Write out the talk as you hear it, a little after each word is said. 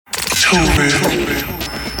Toolroom.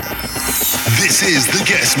 This is the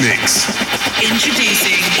guest mix.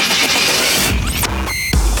 Introducing.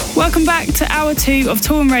 Welcome back to hour 2 of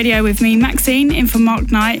Toolroom Radio with me, Maxine, in for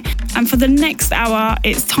Mark Knight. And for the next hour,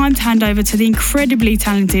 it's time to hand over to the incredibly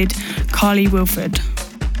talented Carly Wilford.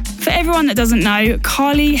 For everyone that doesn't know,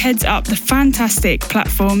 Carly heads up the fantastic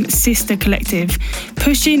platform Sister Collective,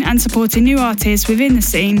 pushing and supporting new artists within the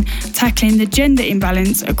scene, tackling the gender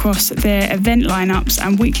imbalance across their event lineups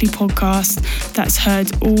and weekly podcast that's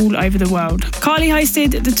heard all over the world. Carly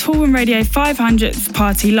hosted the Toolroom Radio 500th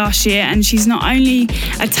party last year, and she's not only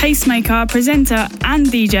a tastemaker, presenter and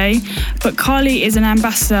DJ, but Carly is an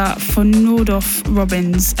ambassador for Nordoff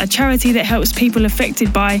Robbins, a charity that helps people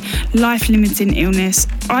affected by life-limiting illness,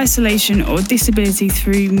 isolation or disability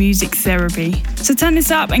through music therapy. So turn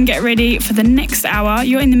this up and get ready for the next hour.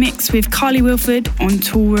 You're in the mix with Carly Wilford on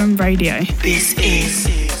Toolroom Radio. This is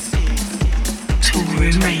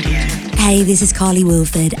Toolroom Radio. Hey, this is Carly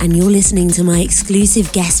Wilford and you're listening to my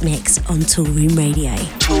exclusive guest mix on Toolroom Radio.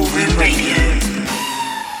 Toolroom Radio.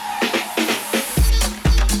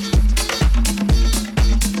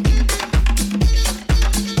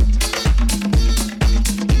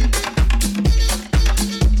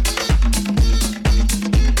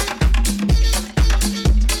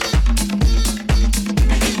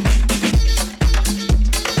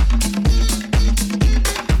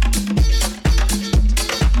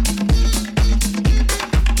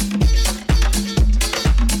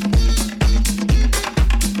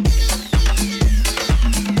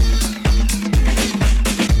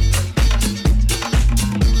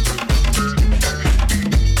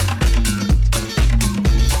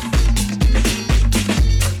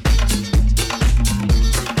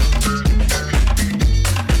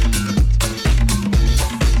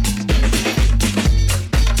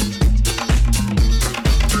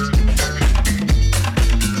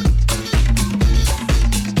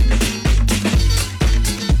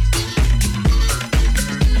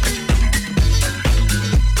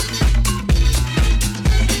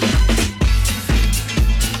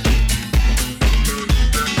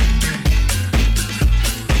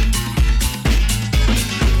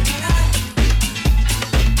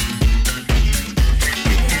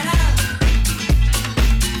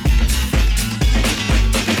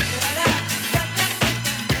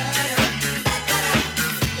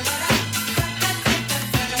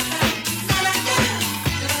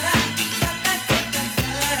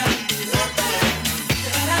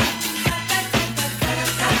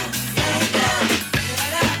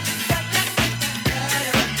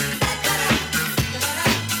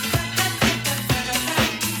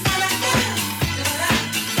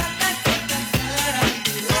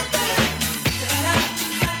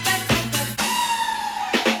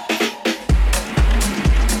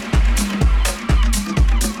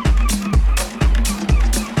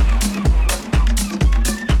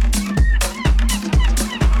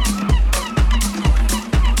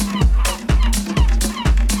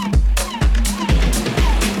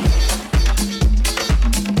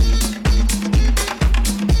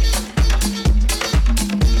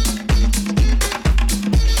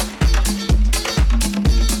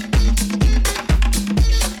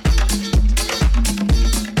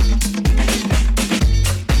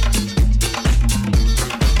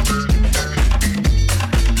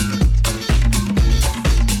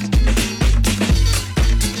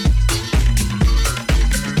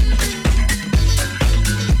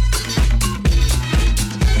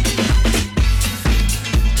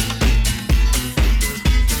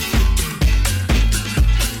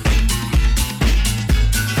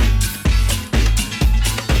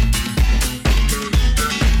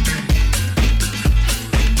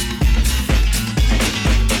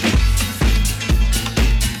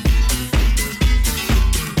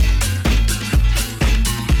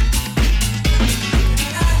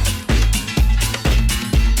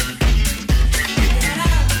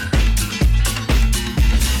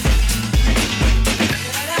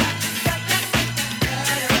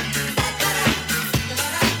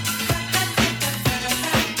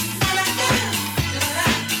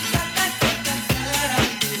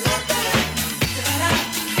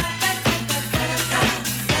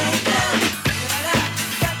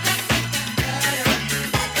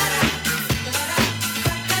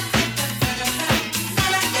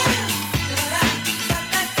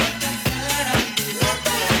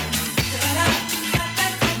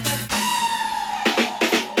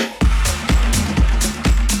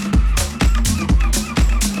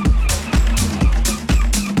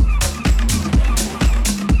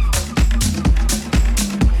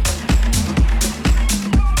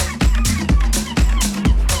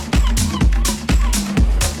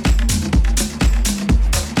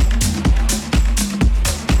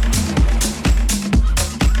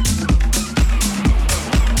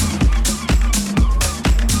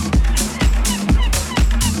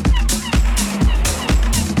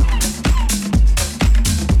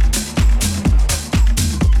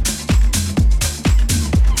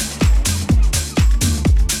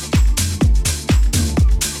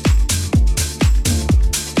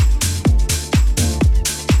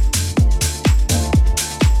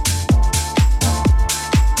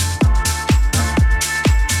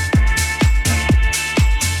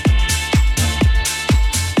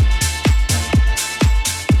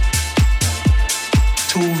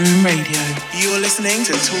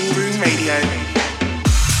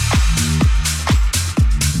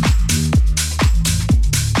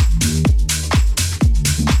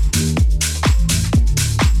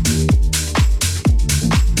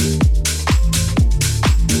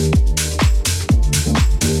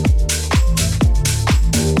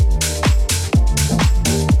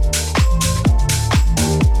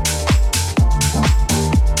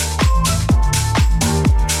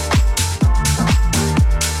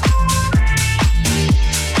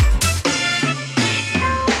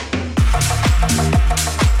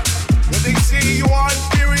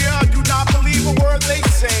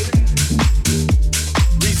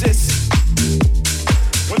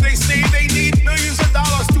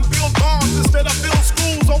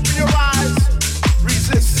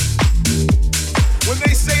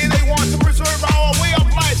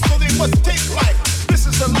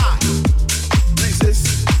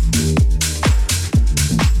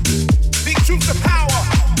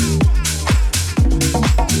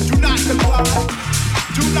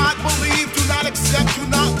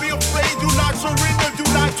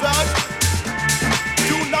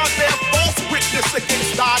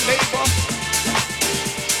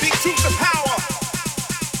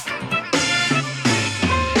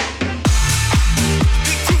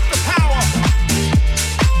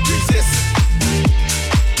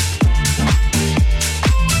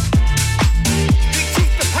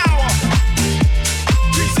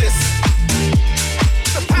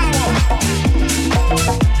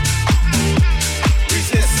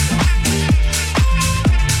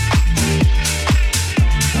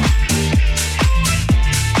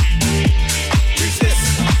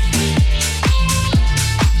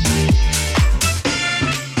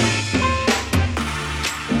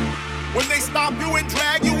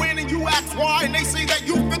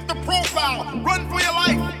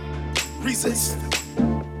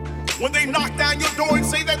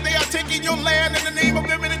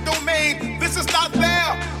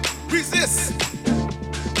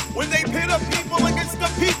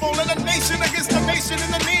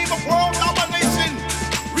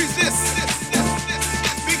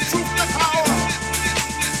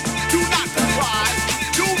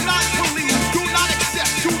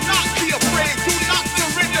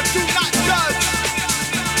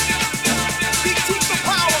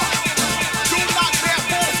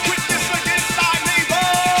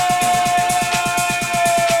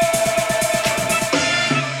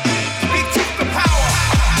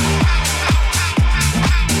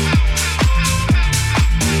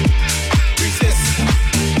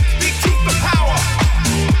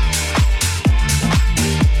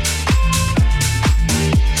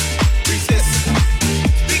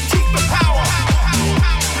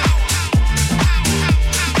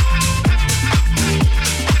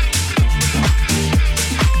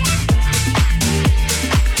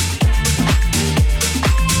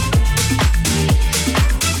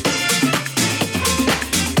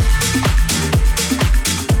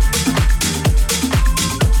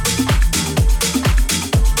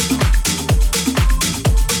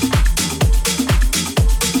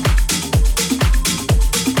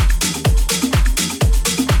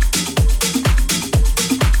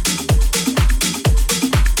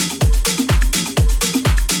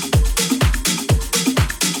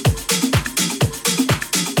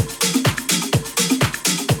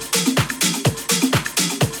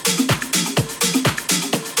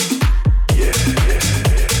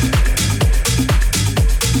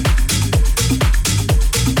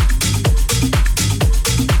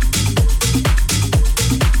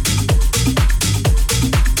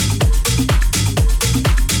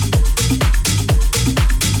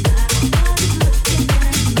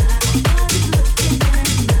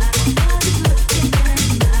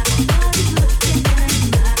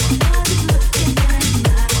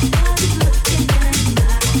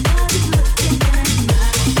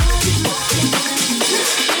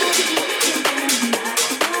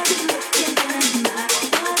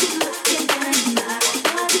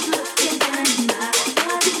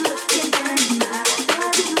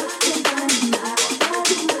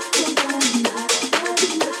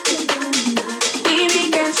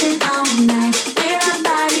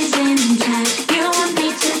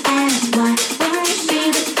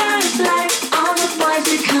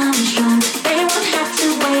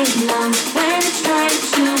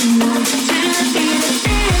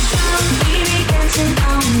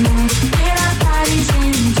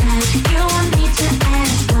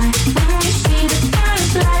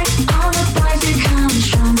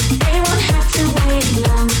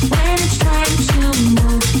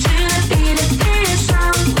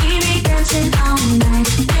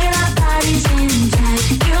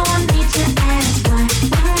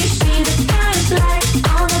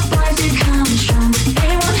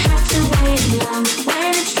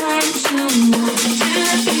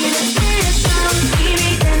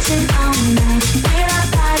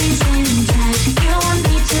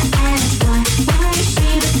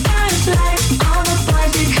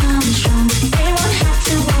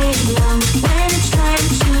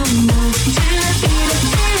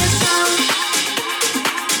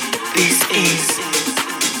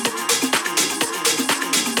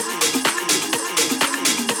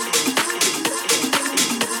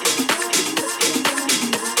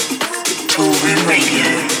 Radio.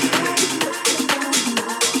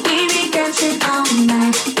 We be dancing all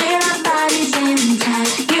night with our bodies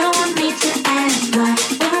intact. You want me to ask why?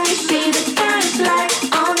 When we see the first light,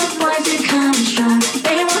 all the boys are coming strong.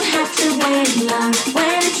 They won't have to wait long.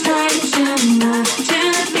 When it's time to move to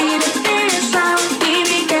the beat of this song, we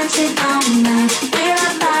be dancing all night with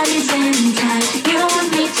our bodies intact. You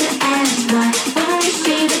want me to ask why? When we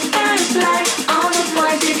see the first light, all the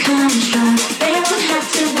boys are coming strong. They won't have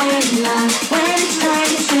to wait long. When it's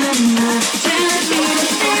time to move to the beat of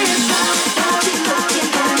this song, I'll be looking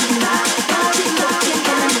for love. I'll be looking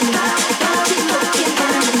for love. I'll be looking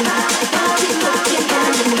for love.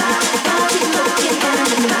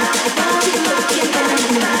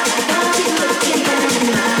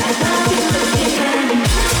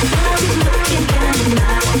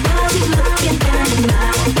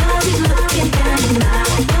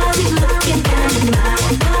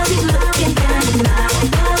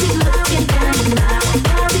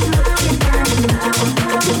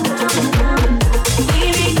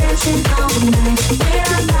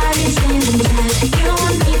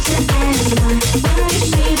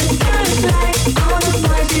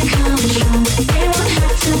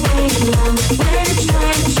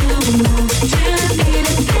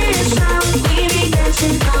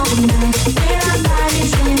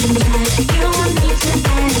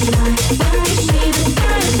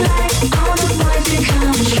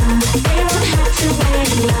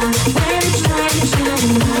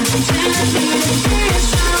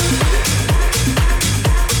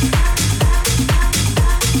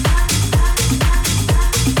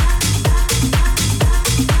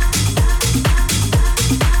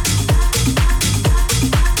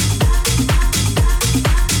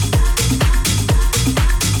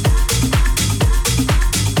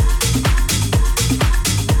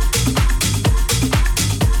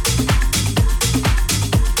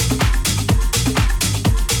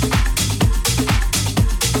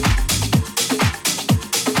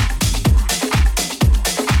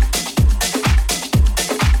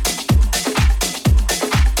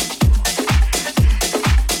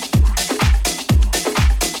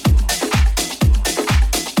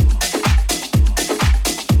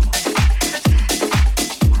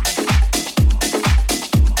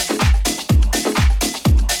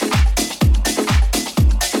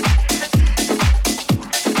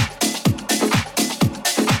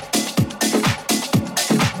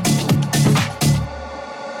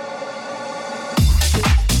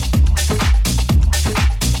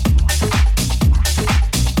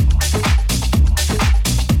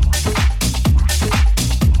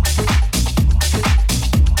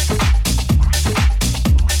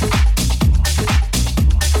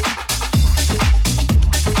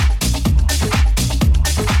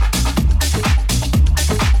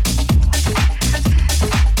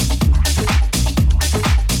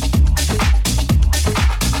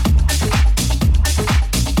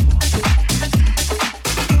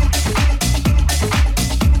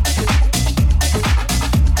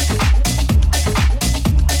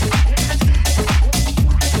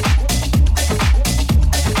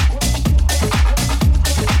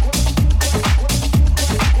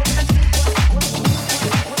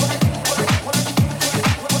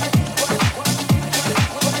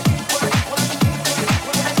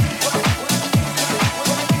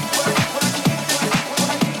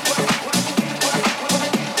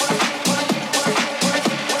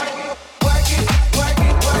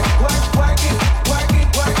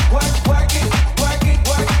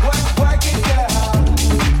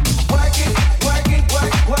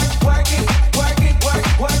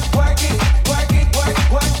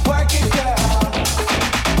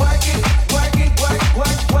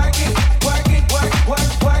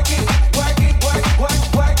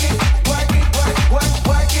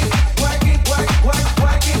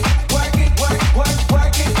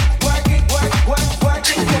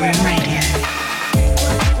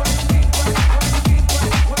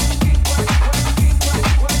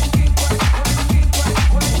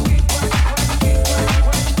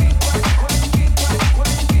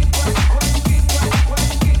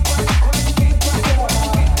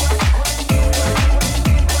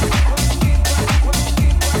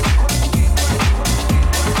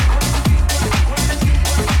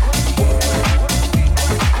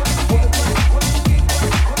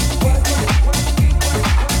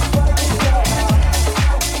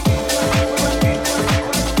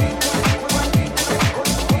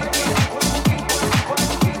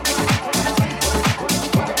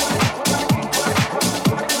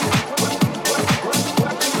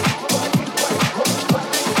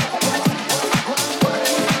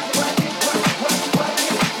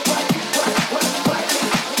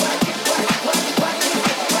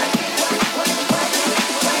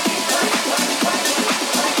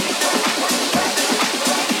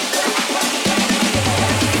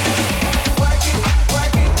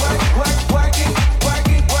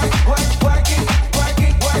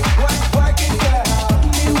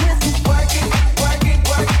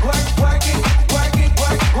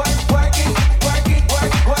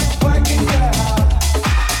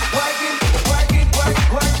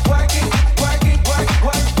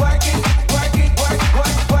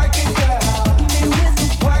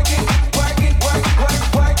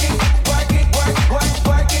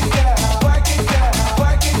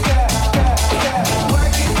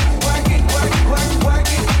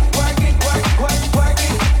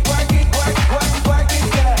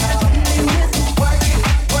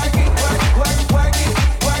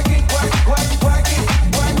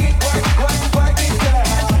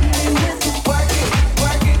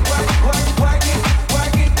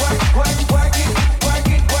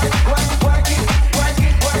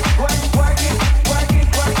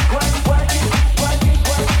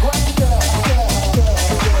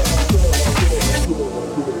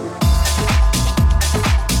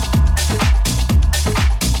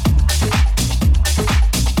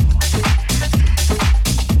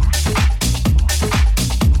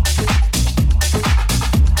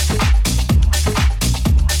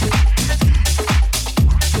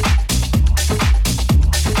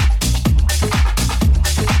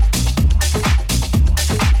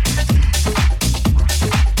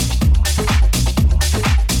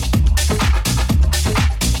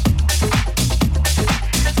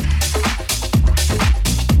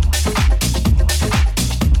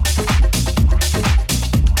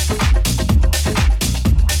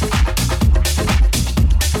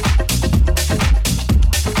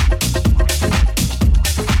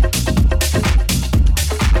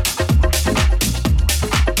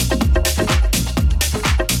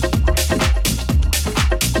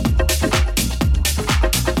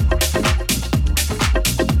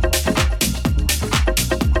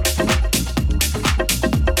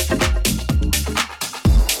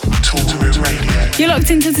 You're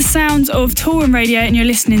locked into the sounds of Toolroom Radio and you're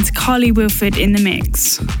listening to Carly Wilford in the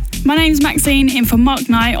mix. My name's Maxine, in for Mark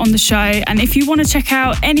Knight on the show, and if you want to check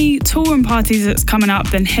out any Toolroom parties that's coming up,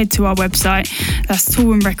 then head to our website. That's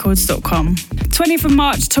toolroomrecords.com. 20th of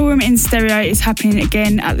March, Toolroom in Stereo is happening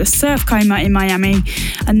again at the Surf Coma in Miami,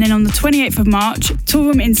 and then on the 28th of March,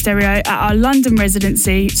 Toolroom in Stereo at our London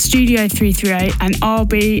residency, Studio 338, and I'll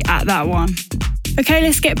be at that one. Okay,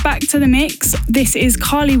 let's get back to the mix. This is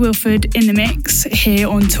Carly Wilford in the mix here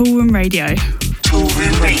on Toolroom Radio.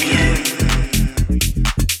 Toolroom Radio.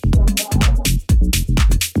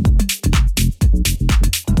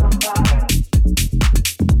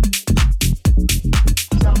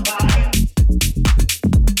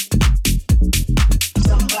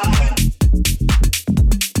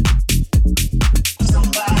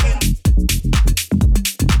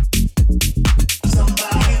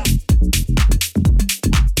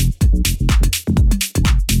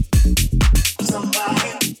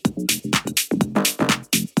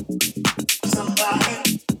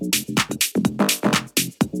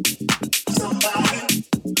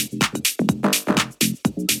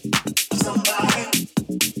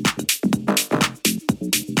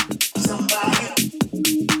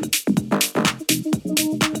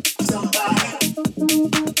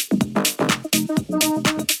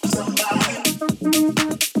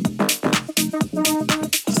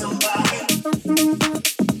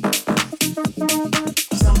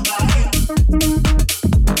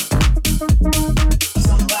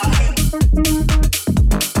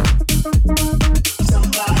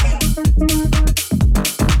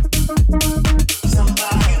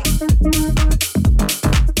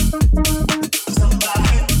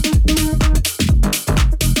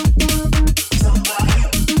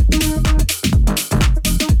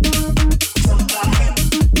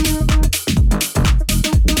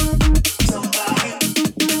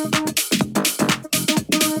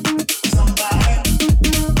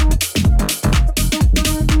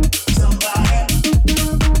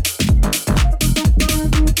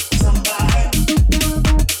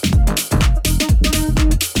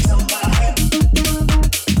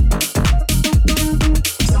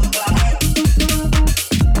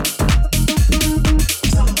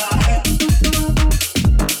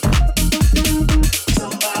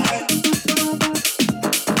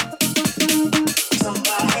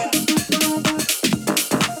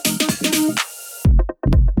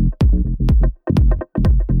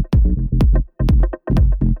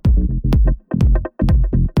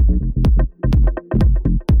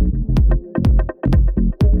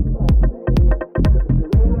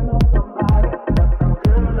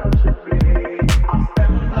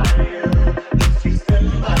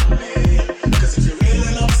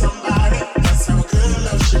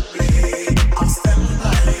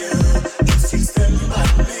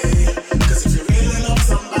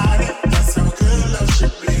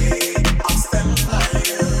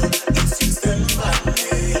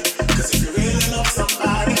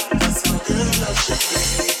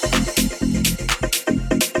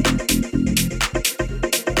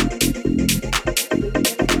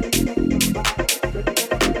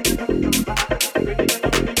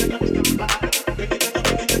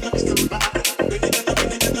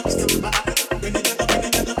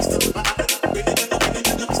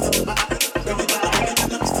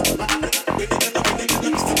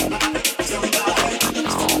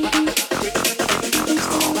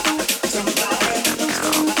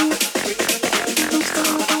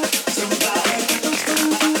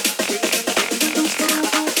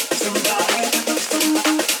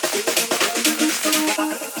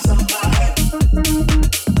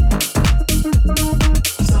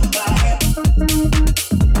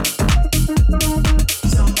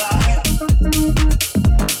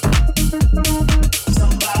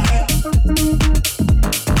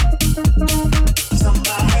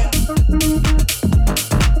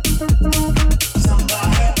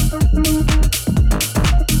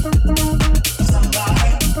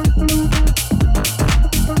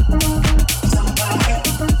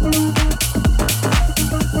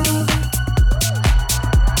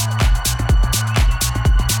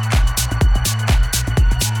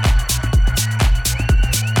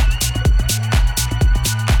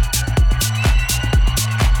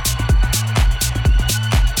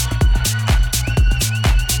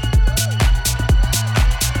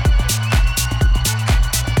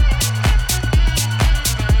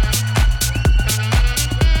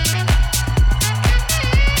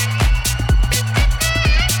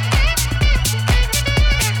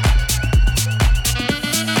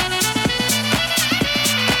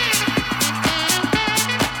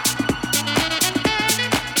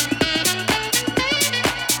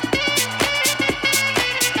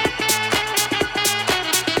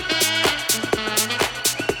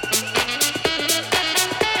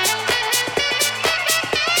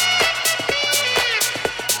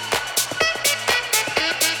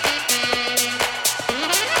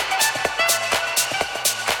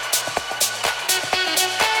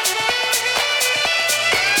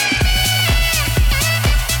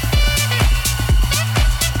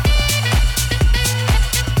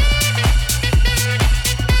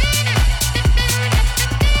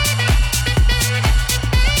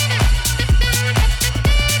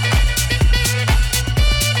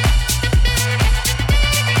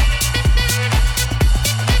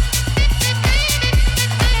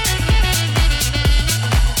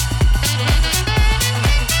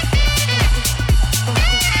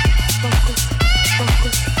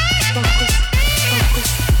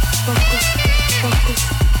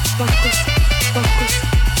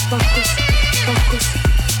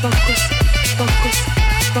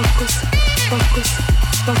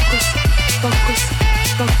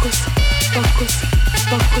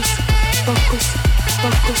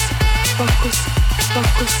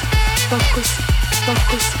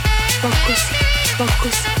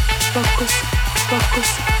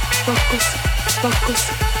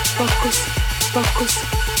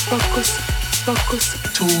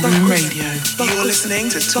 Toolroom Radio. You're listening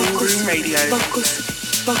to Toolroom Radio.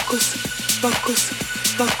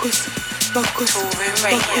 Toolroom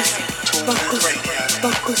Radio.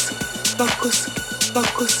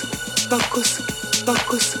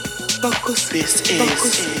 This is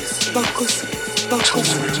Toolroom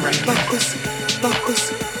Radio. Toolroom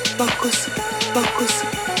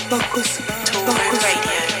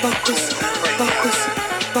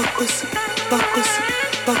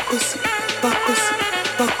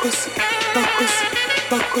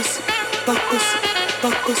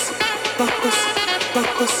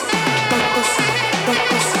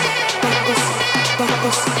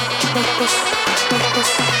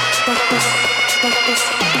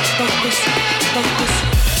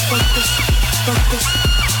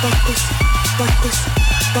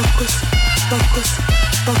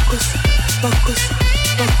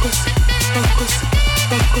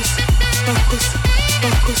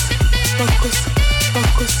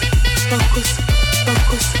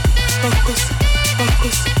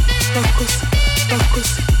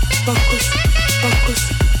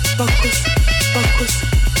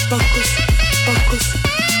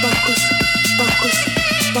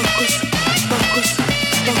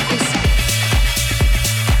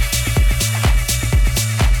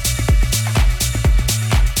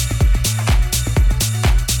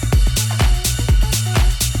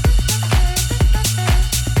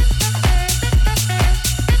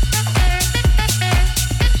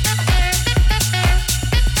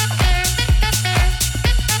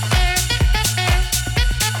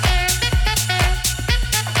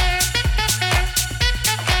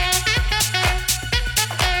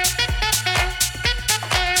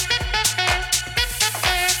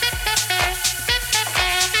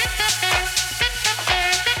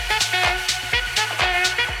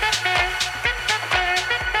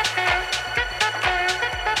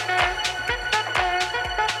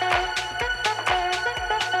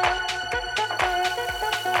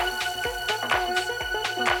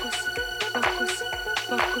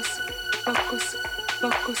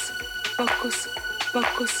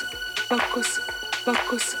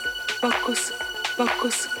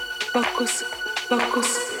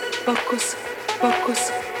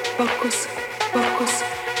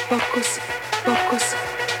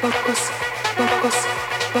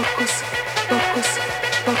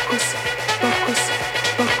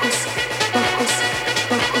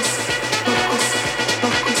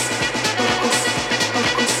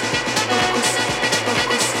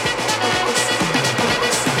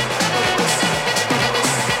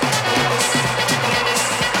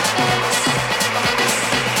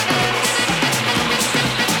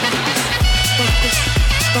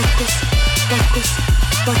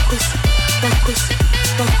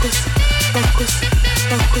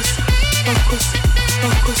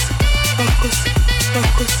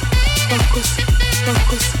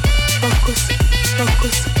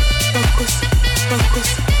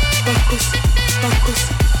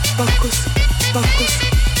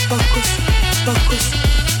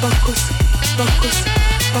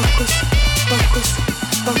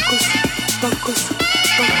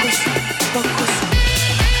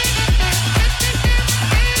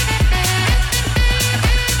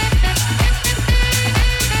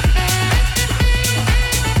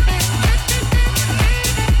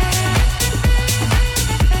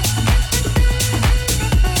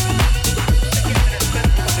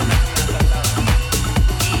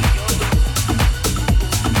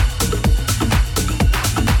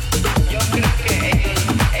Yo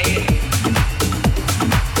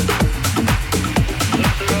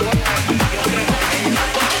creo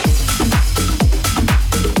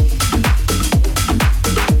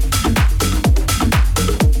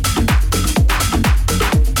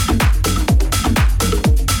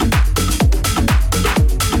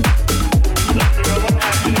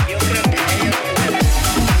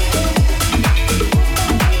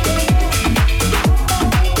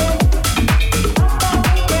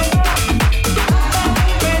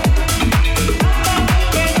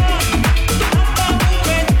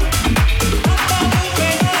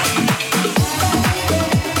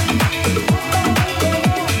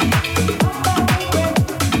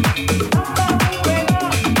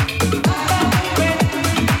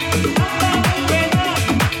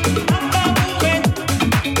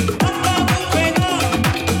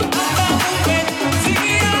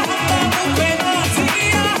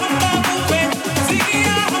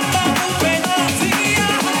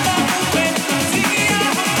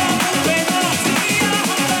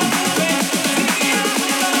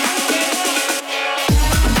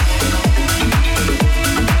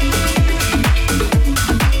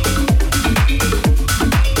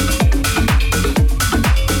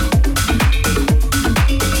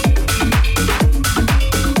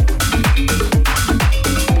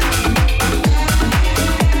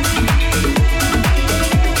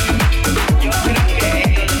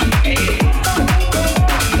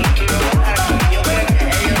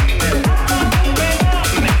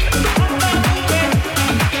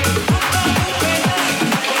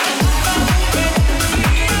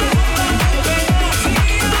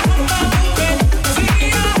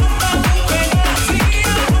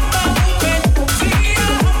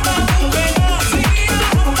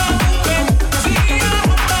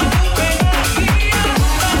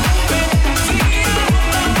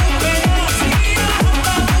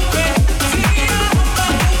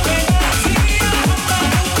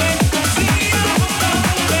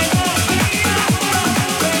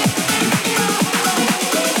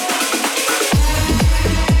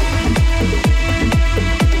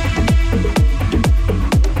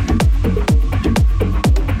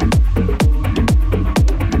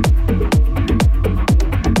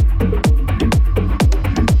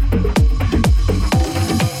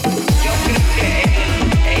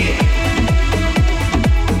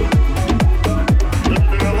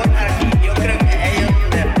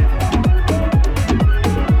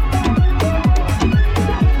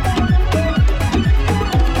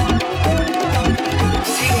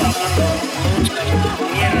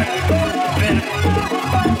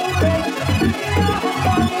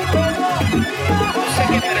sé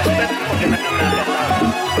que tú eres experto porque me ha pasado.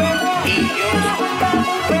 Y yo...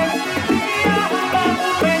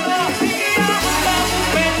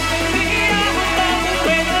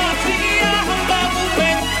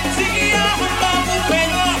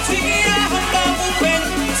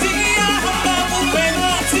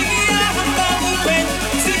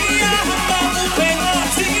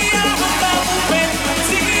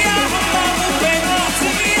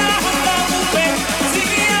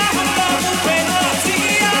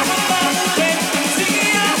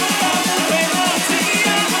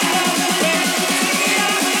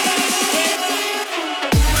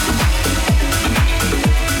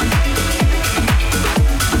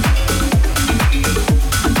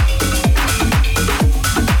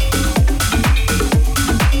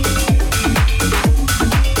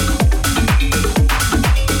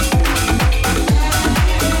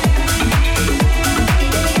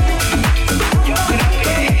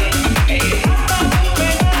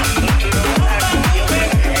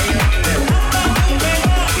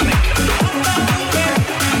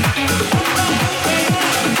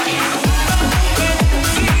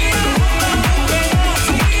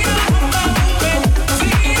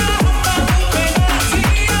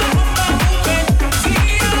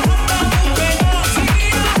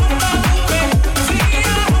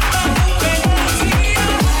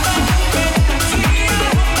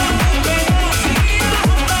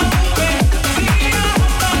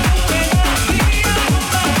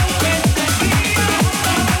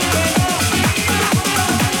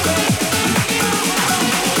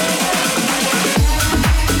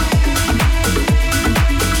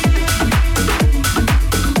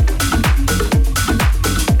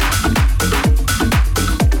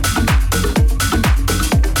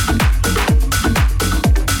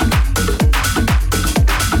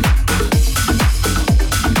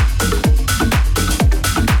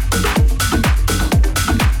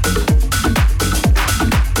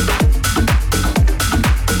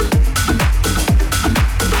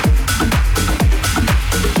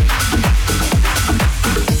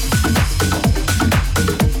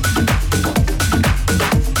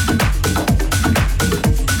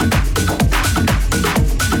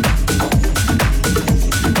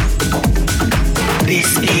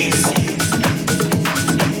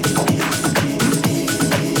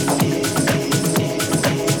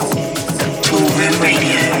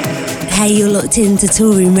 Hey, you're locked into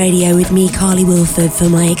Toolroom Radio with me, Carly Wilford, for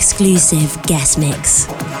my exclusive guest mix.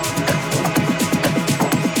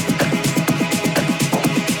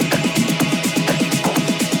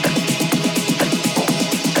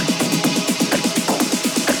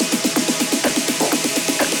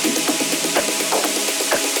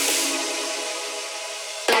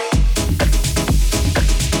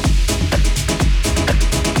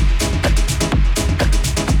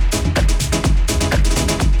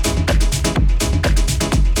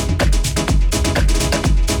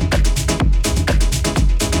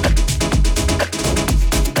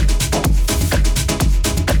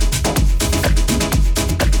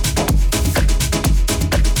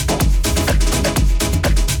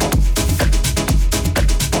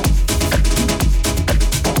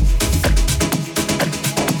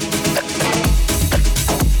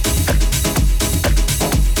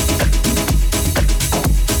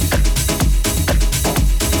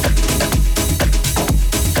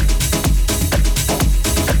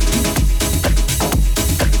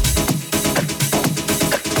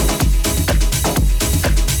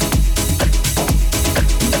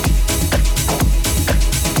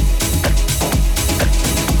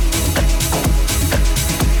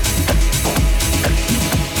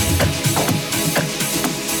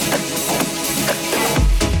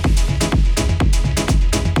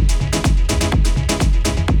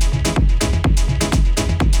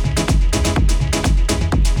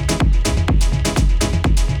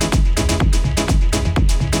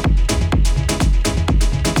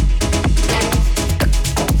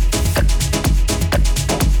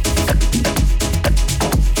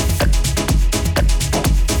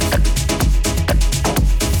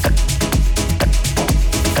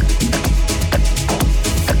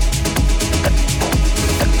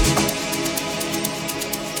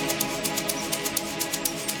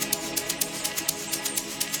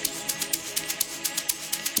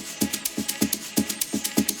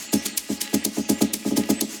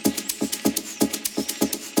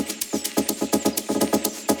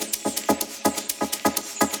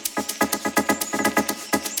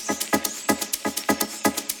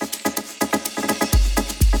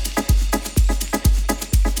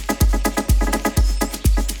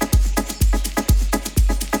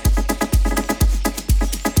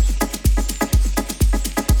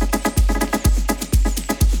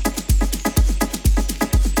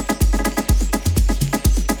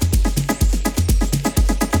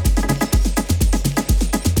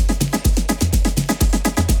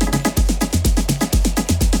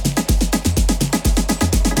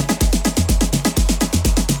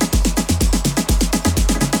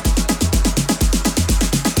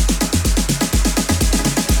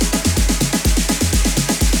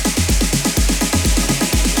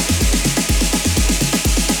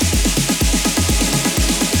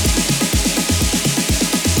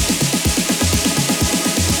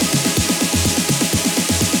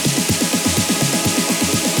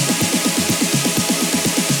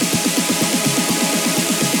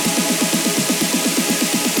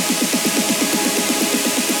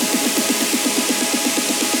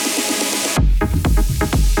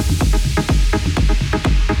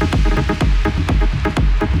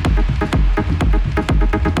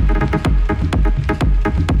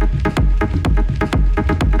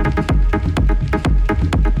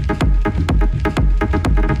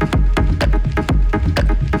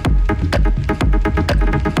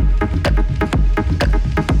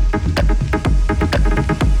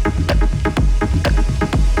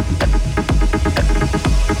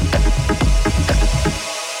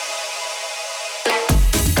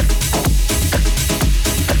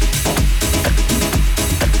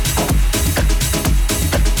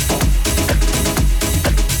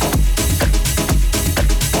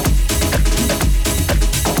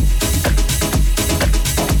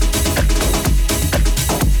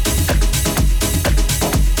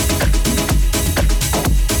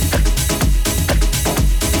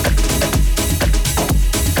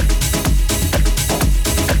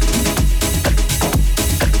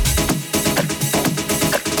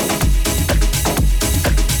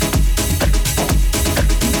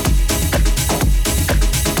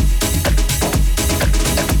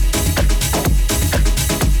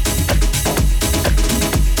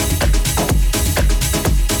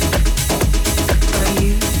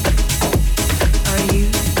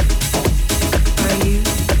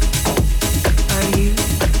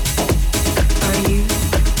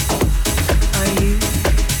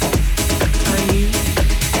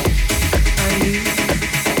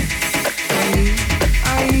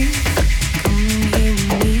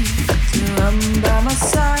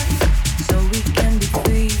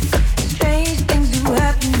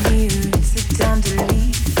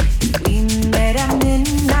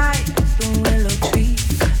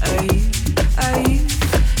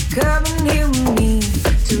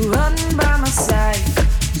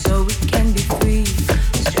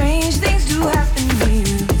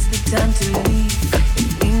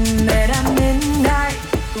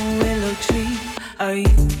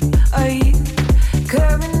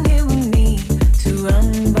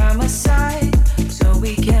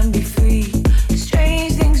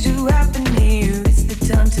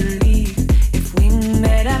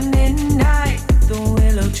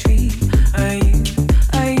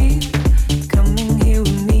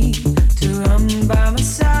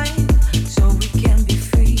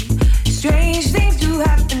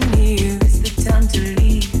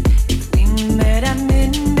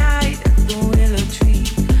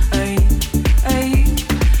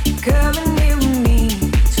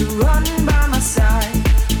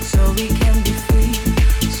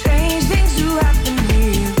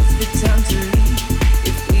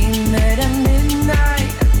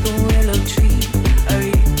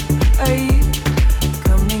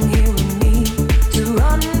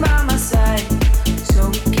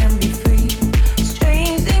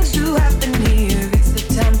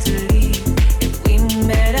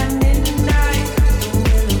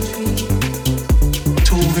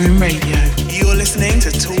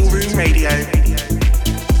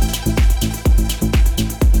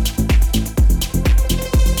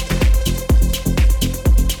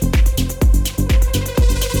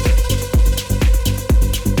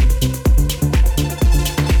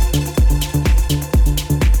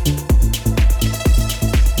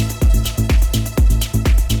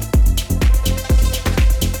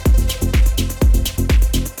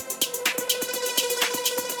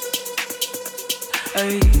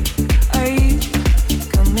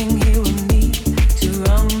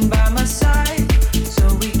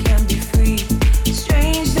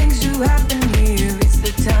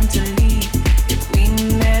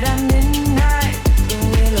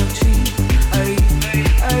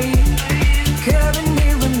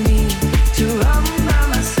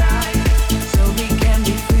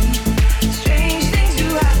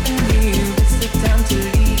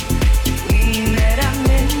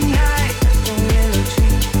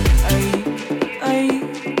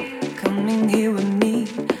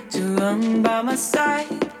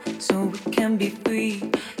 midnight so we can be free.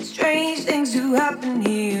 Strange things do happen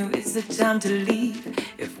here. It's the time to leave.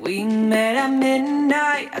 If we met at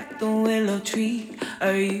midnight at the willow tree,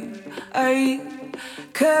 are you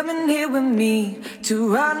coming here with me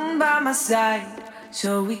to run by my side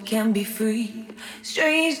so we can be free?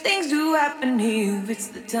 Strange things do happen here. It's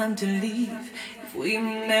the time to leave. If we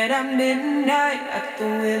met at midnight at the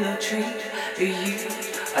willow tree,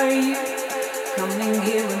 are you coming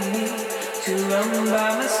here with me to run by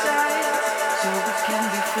my side so we can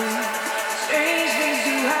be free? Strange things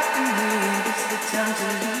do happen here. It's the time to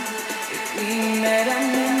leave. If we met at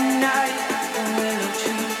midnight at the willow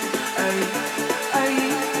tree, are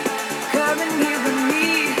you coming here with me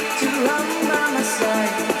to run by my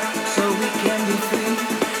side so we can be free?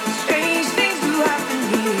 Strange things do happen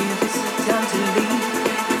here. It's the time to leave.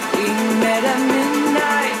 If we met at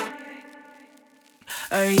midnight,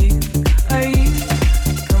 are you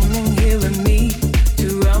coming here with me to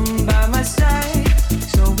run by my side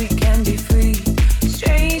so we can be free?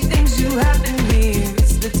 Strange things do happen here.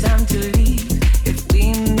 It's the time to leave. If we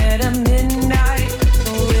met at midnight at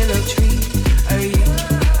the willow tree, are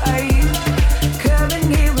you coming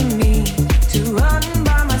here with me to run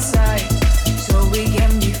by my side so we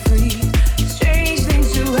can be free? Strange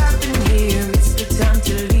things do happen here. It's the time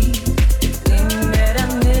to leave. If we met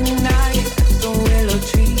at midnight at the willow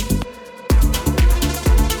tree.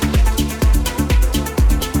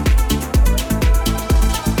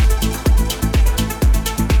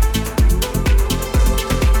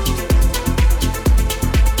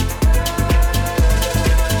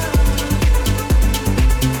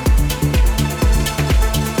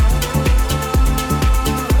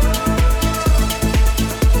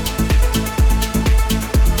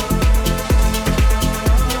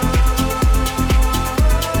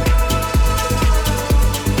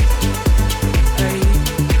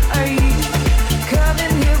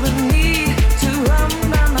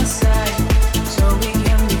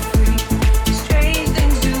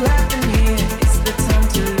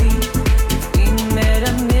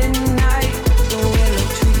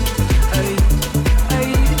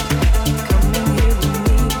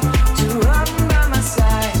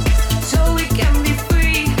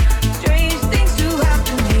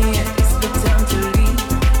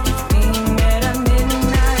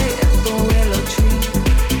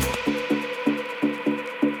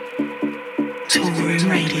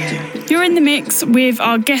 You're in the mix with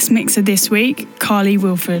our guest mixer this week, Carly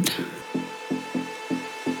Wilford.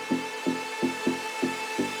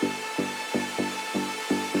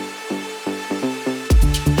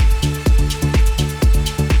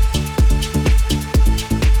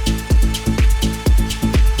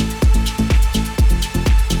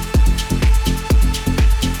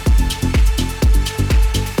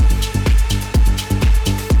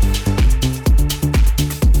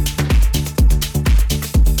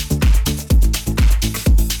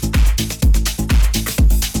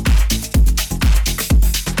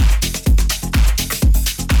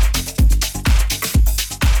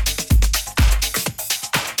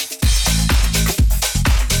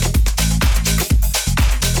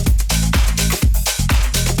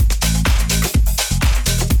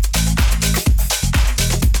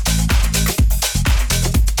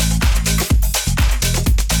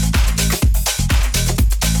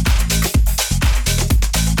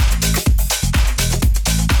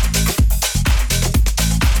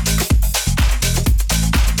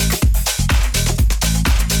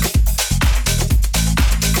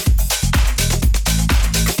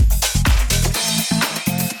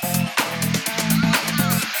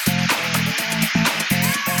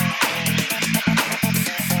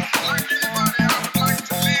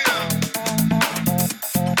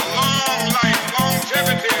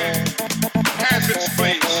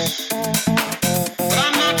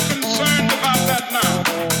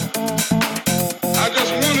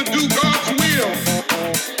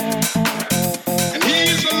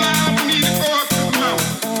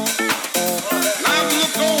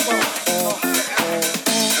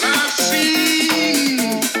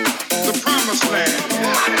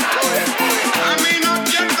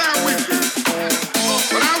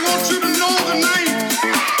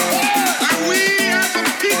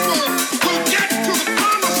 People will get to the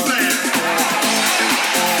promised land.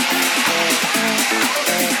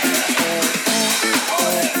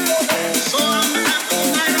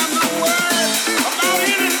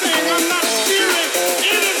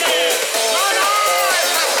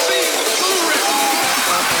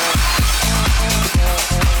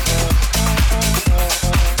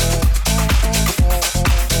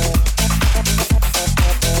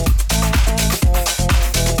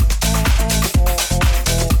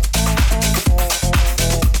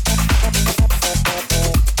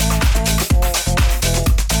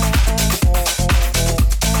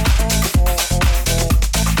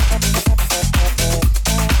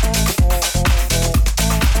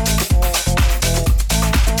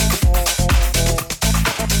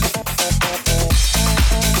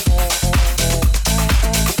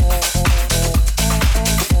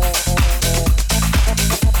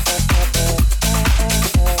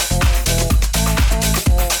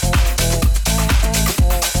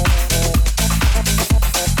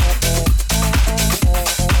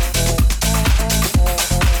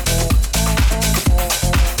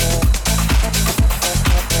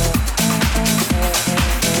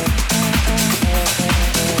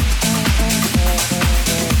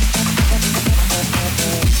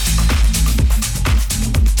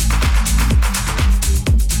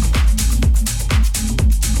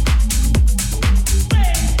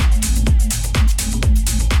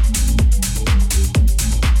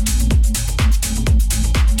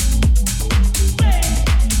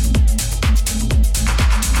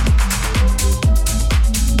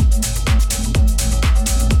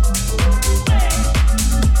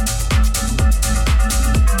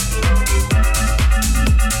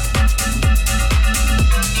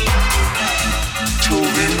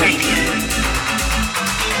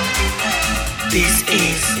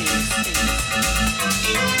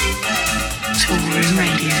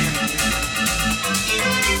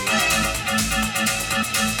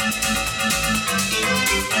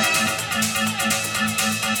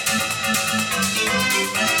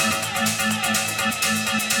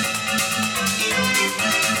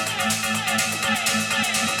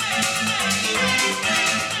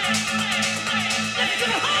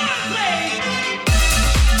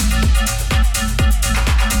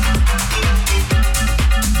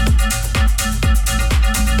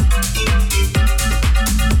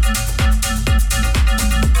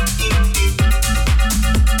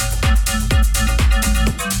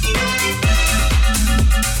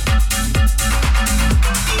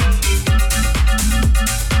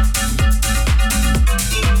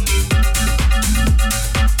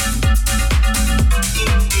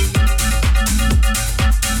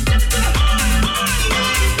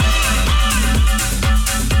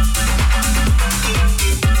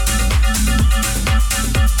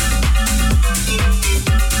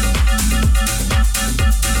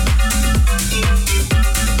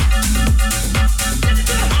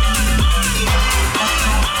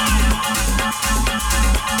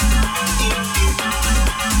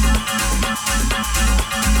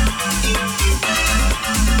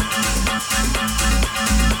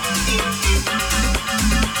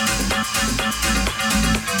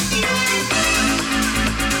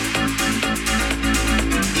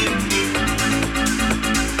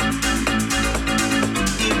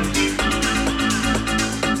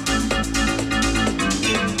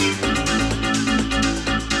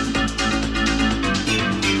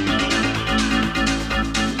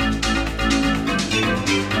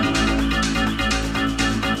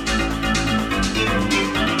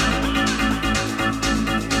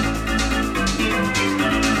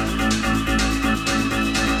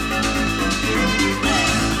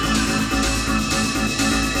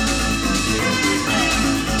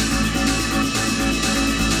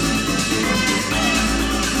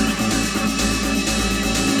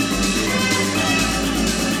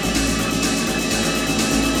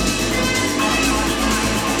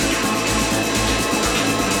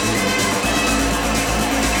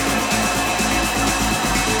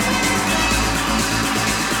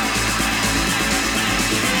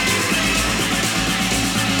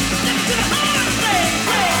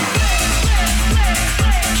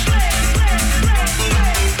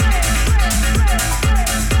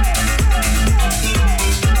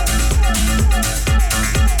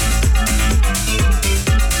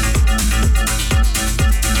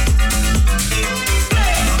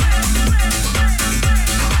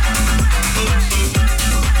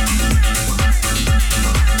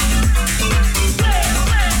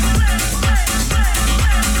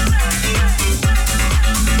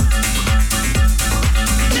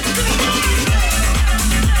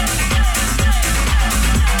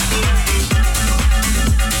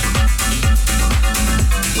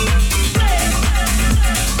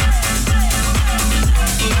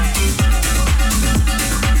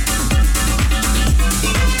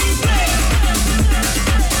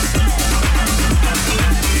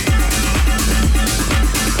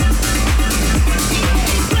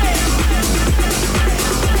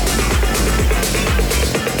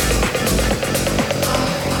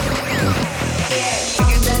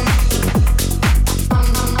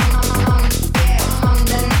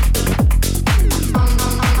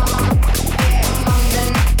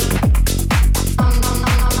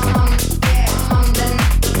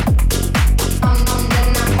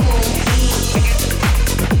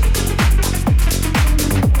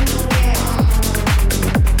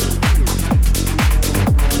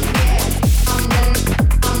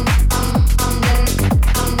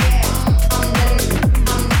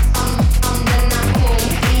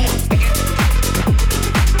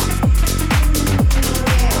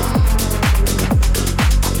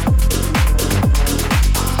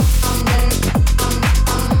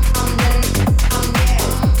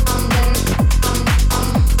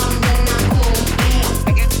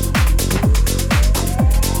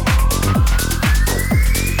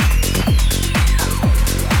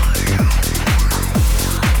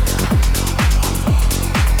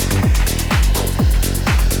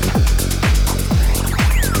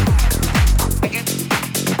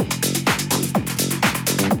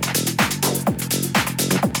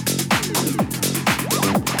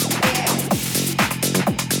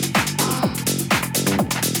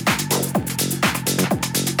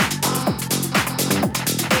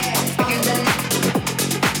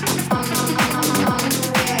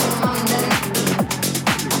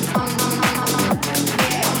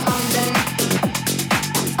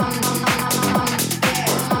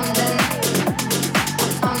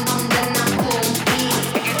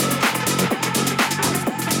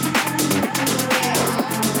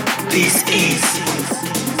 This is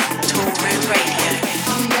Toolroom Radio.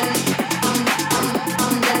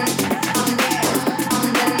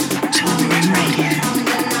 Toolroom Radio.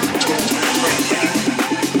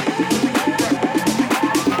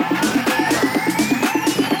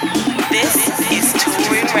 This is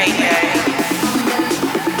Toolroom Radio.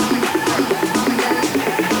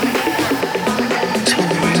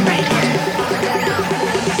 Toolroom Radio.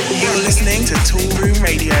 You're listening to Toolroom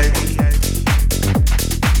Radio.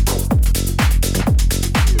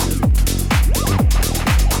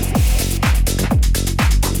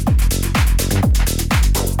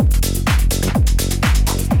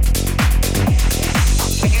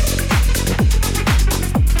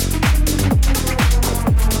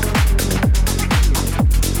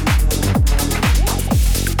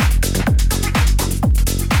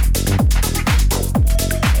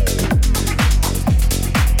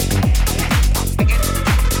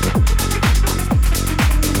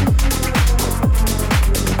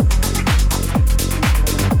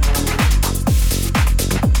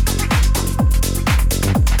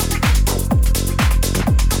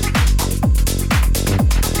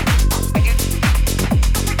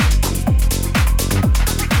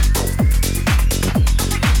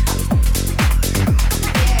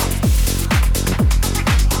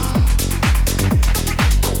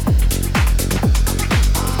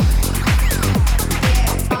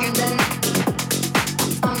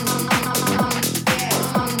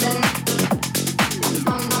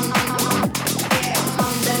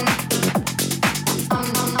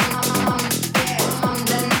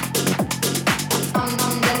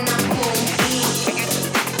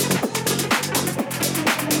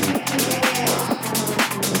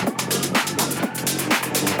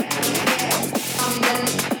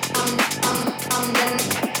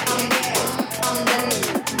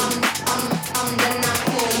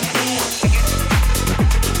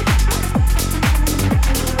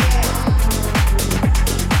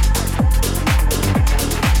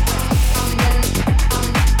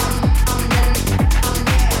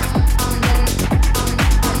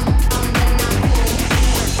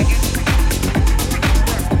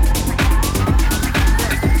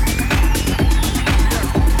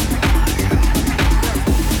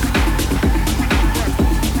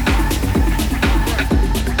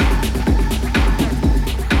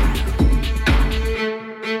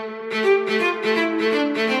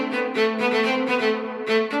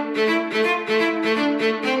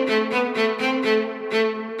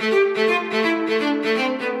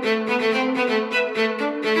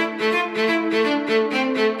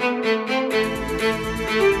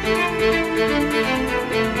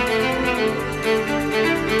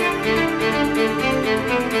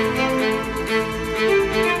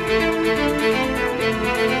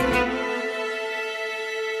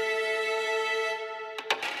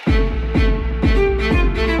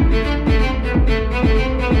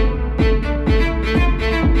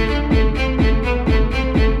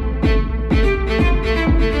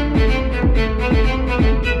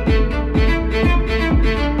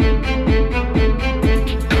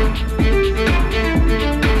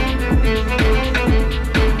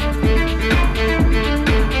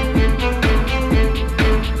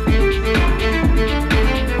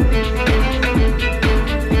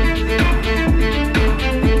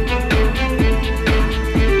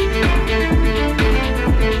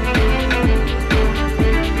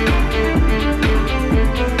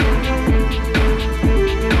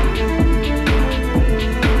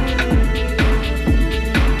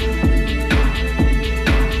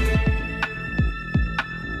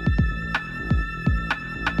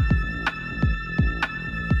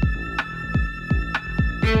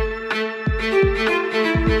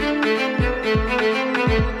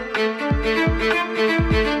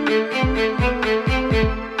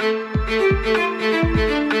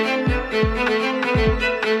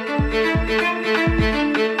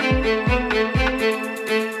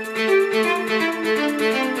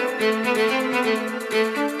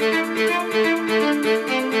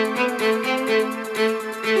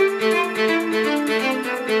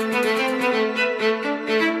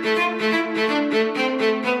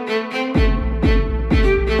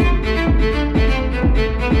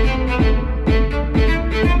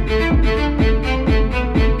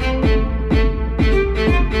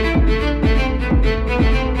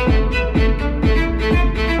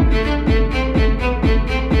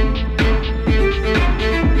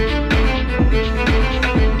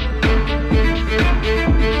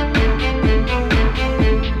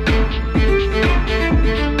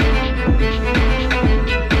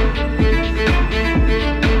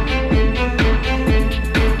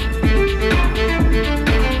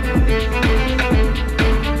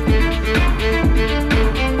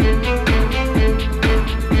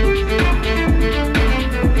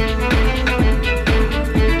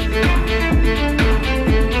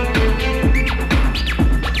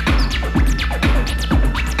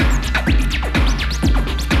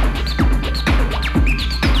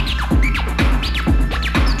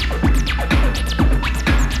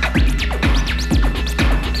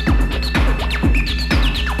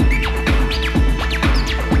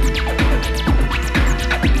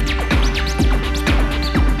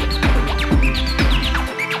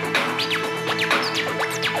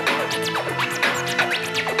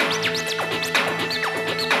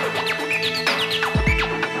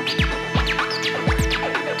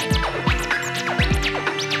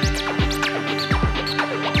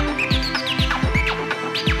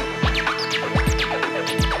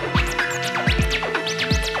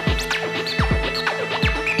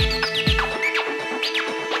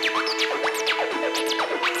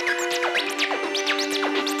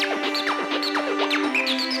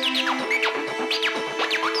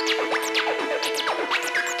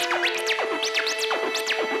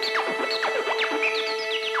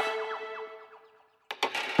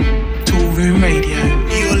 Toolroom Radio.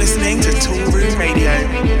 You're listening to Toolroom Radio.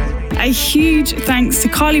 A huge thanks to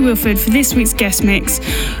Carly Wilford for this week's guest mix.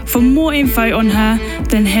 For more info on her,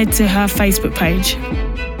 then head to her Facebook page.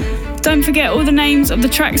 Don't forget, all the names of the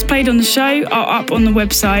tracks played on the show are up on the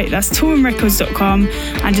website. That's toolroomrecords.com,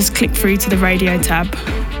 and just click through to the radio tab.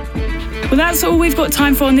 Well, that's all we've got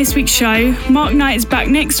time for on this week's show. Mark Knight is back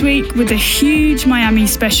next week with a huge Miami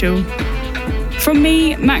special. From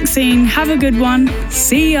me, Maxine, have a good one.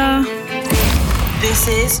 See ya. This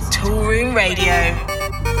is Toolroom Radio.